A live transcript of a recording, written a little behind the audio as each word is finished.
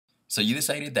So you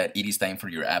decided that it is time for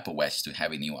your Apple Watch to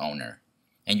have a new owner.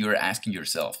 And you are asking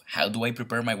yourself, how do I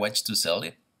prepare my watch to sell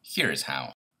it? Here's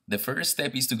how. The first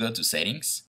step is to go to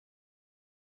Settings,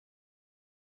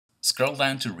 scroll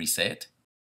down to Reset,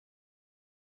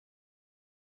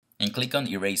 and click on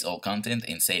Erase all content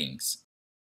and settings.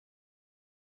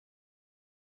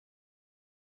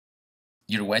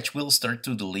 Your watch will start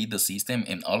to delete the system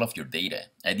and all of your data.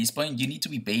 At this point, you need to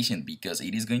be patient because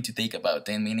it is going to take about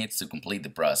 10 minutes to complete the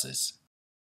process.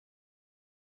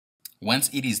 Once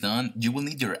it is done, you will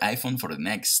need your iPhone for the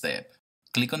next step.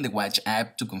 Click on the Watch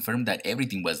app to confirm that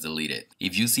everything was deleted.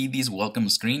 If you see this welcome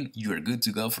screen, you are good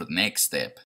to go for the next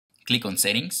step. Click on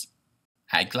Settings,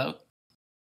 iCloud,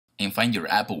 and find your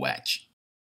Apple Watch.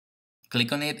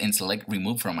 Click on it and select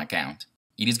Remove from Account.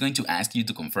 It is going to ask you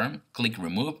to confirm, click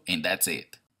Remove, and that's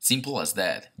it. Simple as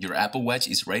that, your Apple Watch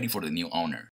is ready for the new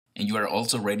owner. And you are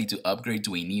also ready to upgrade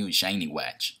to a new shiny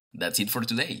watch. That's it for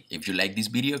today. If you like this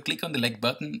video, click on the like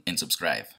button and subscribe.